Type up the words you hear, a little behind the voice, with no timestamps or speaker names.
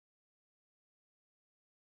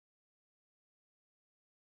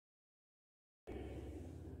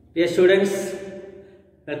Dear students,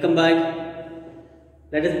 welcome back.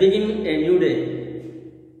 Let us begin a new day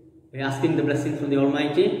by asking the blessing from the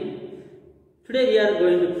Almighty. Today we are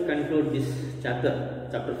going to conclude this chapter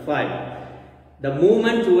 5, the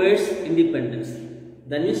movement towards independence.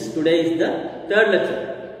 That means today is the third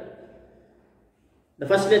lecture. The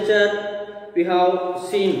first lecture we have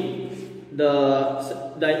seen the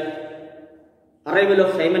arrival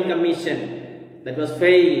of Simon Commission that was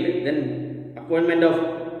failed, then appointment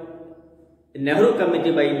of Nehru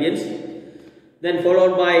Committee by Indians, then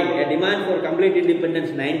followed by a demand for complete independence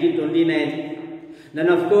 1929, then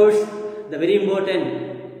of course the very important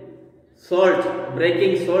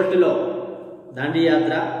breaking salt law, Dandi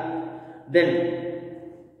Yatra,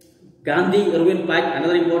 then Gandhi-Irwin Pact,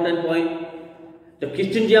 another important point, the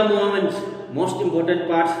Quit India movement, most important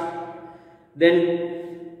parts, then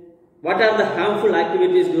what are the harmful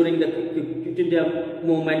activities during the Quit India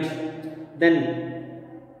movement, then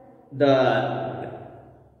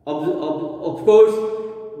of course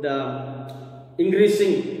the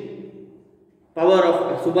increasing power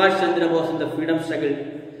of Subhash Chandra Bose in the freedom struggle,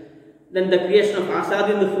 then the creation of Azad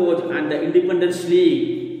Hind Fauj and the Independence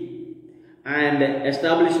League, and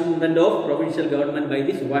establishment of provincial government by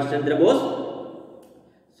the Subhash Chandra Bose.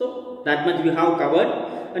 So that much we have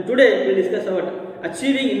covered, and today we will discuss about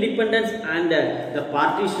achieving independence and the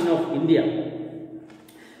partition of India.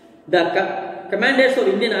 The commanders of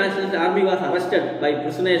Indian National Army was arrested by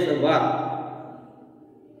prisoners of war.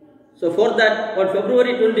 So for that, on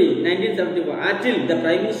February 20, 1974, until the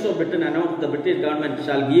Prime Minister of Britain announced the British government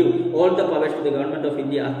shall give all the powers to the government of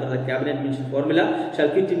India as per the cabinet mission formula, shall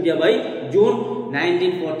quit India by June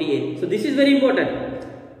 1948. So this is very important.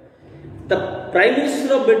 The Prime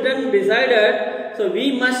Minister of Britain decided, so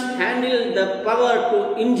we must handle the power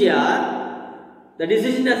to India. The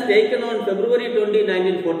decision was taken on February 20,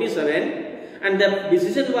 1947. And the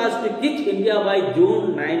decision was to quit India by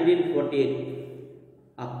June 1948.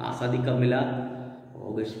 Azadi ka mila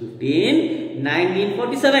August 15,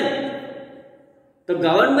 1947. The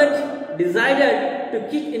government decided to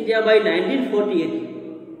quit India by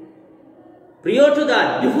 1948. Prior to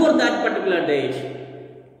that, before that particular date,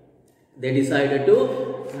 they decided to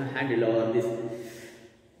handle all this.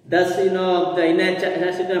 Thus, the United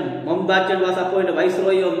States, Mountbatten was appointed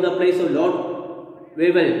Viceroy of the place of Lord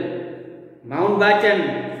Wavell. Mountbatten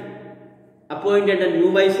appointed a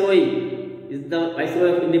new Viceroy, is the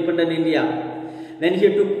Viceroy of independent India. When he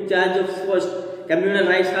took charge of first, communal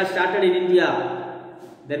rights had started in India.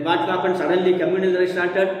 Then what happened? Suddenly communal rights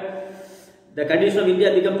started. The condition of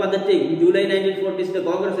India became pathetic. In July 1940, the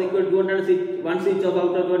Congress secured 201 seats out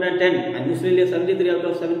of 210, and Muslim League 73 out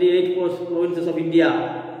of 78 provinces of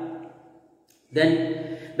India. Then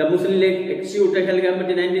the Muslim League executive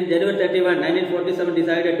government in January 31, 1947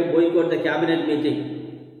 decided to boycott the cabinet meeting.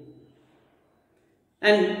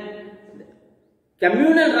 And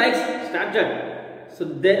communal rights started. So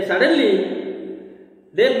suddenly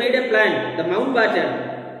they made a plan. The Mountbatten,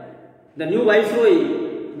 the new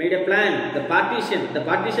Viceroy, made a plan. The partition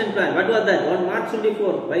plan. What was that? On March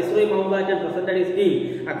 24, Viceroy Mountbatten presented his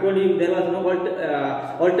scheme. According, there was no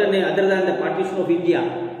alternate other than the partition of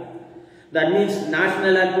India. That means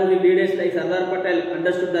national and provincial leaders like Sardar Patel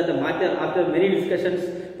understood that the matter after many discussions,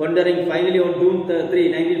 pondering finally on June 3,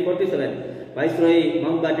 1947, Viceroy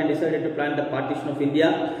Mountbatten decided to plan the partition of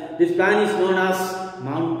India. This plan is known as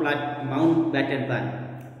Mountbatten plan,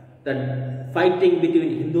 the fighting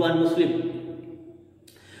between Hindu and Muslim.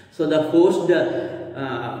 So they forced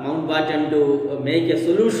Mountbatten to make a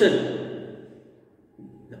solution,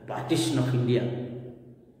 the partition of India.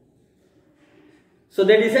 So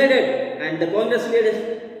they decided, and the Congress leaders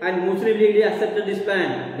and Muslim League accepted this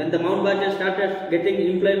plan. When the Mountbatten started getting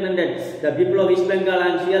implemented, the people of East Bengal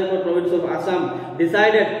and Sialkot province of Assam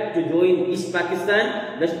decided to join East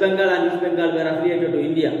Pakistan. West Bengal and East Bengal were affiliated to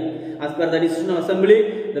India. As per the decision of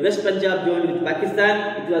Assembly, the West Punjab joined with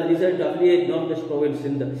Pakistan. It was decided to affiliate Northwest province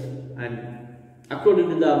and according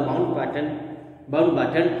to the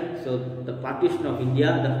Mountbatten, so the partition of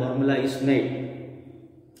India, the formula is made.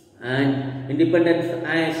 And Independence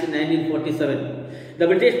Act 1947. The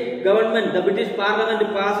British government, the British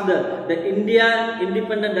Parliament passed the India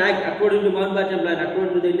Independent Act according to Mountbatten plan,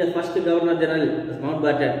 according to the India's first Governor General,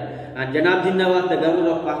 Mountbatten. And Janab Jinnah was the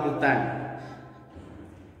Governor of Pakistan.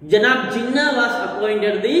 Janab Jinnah was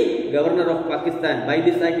appointed the Governor of Pakistan. By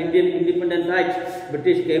this Act, Indian Independence Act,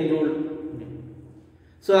 British came rule.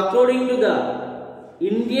 So according to the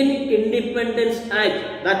Indian Independence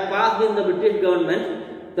Act that passed in the British government,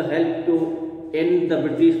 to help to end the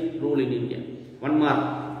British rule in India. One mark.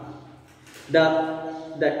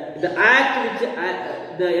 The act which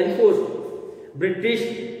the enforced British,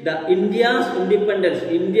 the India's independence,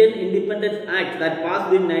 Indian Independence Act that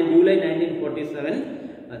passed in July 1947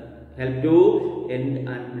 helped to end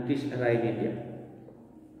British era in India.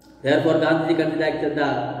 Therefore, Gandhiji considered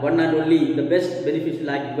the one and only, the best beneficial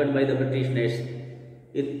act given by the British nation.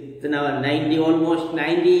 It's now almost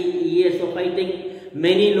 90 years of fighting.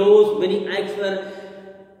 Many laws, many acts were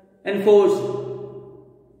enforced.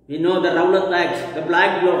 We know the Rowlatt Act, the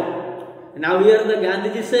Black Law. Now here the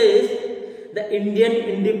Gandhiji says the Indian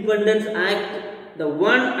Independence Act, the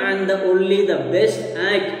one and the only, the best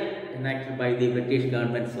act enacted by the British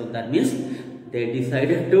government. So that means they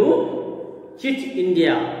decided to cheat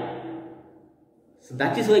India. So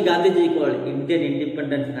that is why Gandhiji called Indian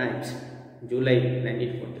Independence Act, July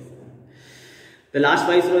 1947. The last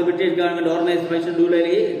Viceroy British government organized Operation New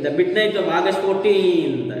Delhi. The midnight of August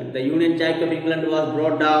 14th, the Union Jack of England was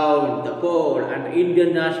brought down, the pole, and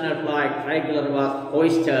Indian national flag tricolor was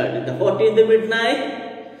hoisted. The 14th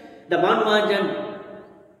midnight, the Mountbatten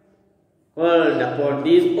called upon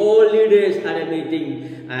these all leaders had a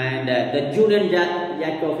meeting, and the Union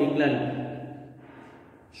Jack of England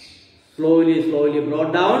slowly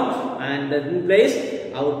brought down, and in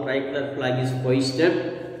place our tricolor flag is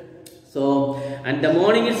hoisted. So, and the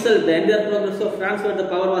morning itself, the entire progress of transfer the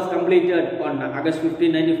power was completed on August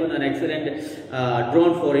 15, 1994, an excellent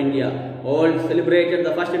dawn for India. All celebrated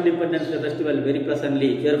the first Independence Day festival very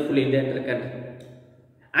pleasantly, cheerfully in the entire country.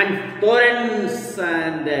 And torrents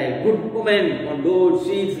and good women on doors,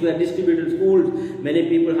 sheets were distributed in schools. Many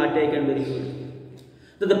people had taken very good.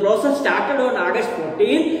 So the process started on August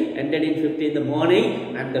 14, ended in 15 in the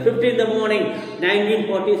morning, and the 15 in the morning,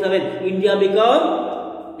 1947, India became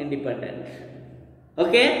independent.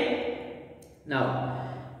 Okay? Now,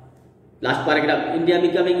 last paragraph, India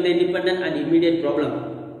becoming the independent and immediate problem.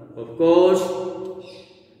 Of course,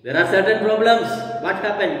 there are certain problems. What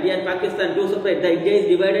happened? India and Pakistan, two separate. The India is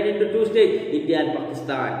divided into two states, India and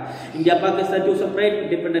Pakistan. India, Pakistan, two separate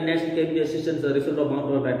independent nations came to assistance as a result of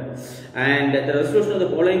Mountbatten. And the resolution of the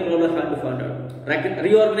following problems had to be found out.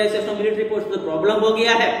 Reorganization of military posts, the problem हो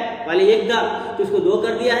गया है. पहले एक था, तो उसको दो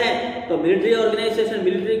कर दिया है. तो military organization,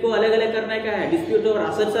 military को अलग-अलग करने का है. Dispute over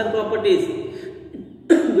assets and properties.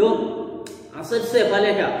 जो assets से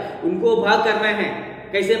पहले का, उनको भाग करना है.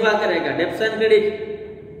 कैसे भाग करेगा? Debts and credit.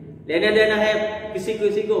 लेने देना है किसी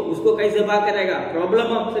को उसको कैसे भाग करेगा.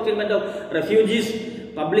 Problem of settlement of refugees,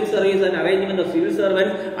 public service and arrangement of civil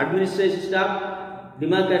servants, administration staff,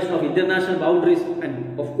 demarcation of international boundaries,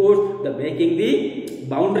 and of course the making the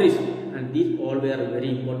boundaries, and these all were a very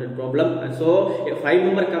important problem. And so a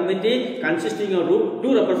 5-member committee consisting of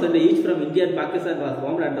two representatives each from India and Pakistan was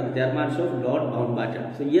formed under the chairmanship of Lord Mountbatten.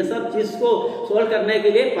 So ये सब चीज को solve करने के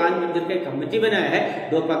लिए 5 member का committee बनाया है,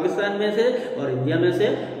 2 पाकिस्तान में से और इंडिया में से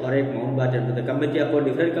और एक Mountbatten. The committee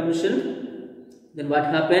appointed different commission. Then what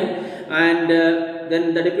happened? And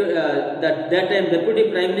then that time Deputy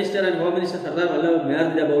Prime Minister and Home Minister Sardar Vallabh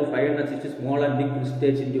merged about 560 small and big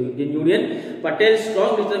states into Indian Union. Patel's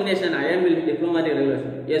strong determination, iron will, diplomatic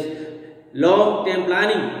regulation, yes, long-term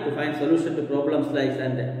planning to find solution to problems like,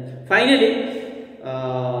 and finally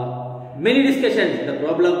many discussions, the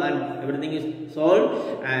problem and everything is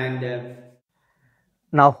solved. And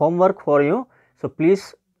now homework for you. So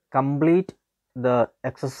please complete the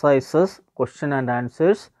exercises, question and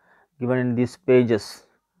answers given in these pages.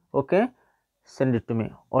 Okay, send it to me.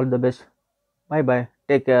 All the best. Bye bye.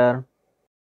 Take care.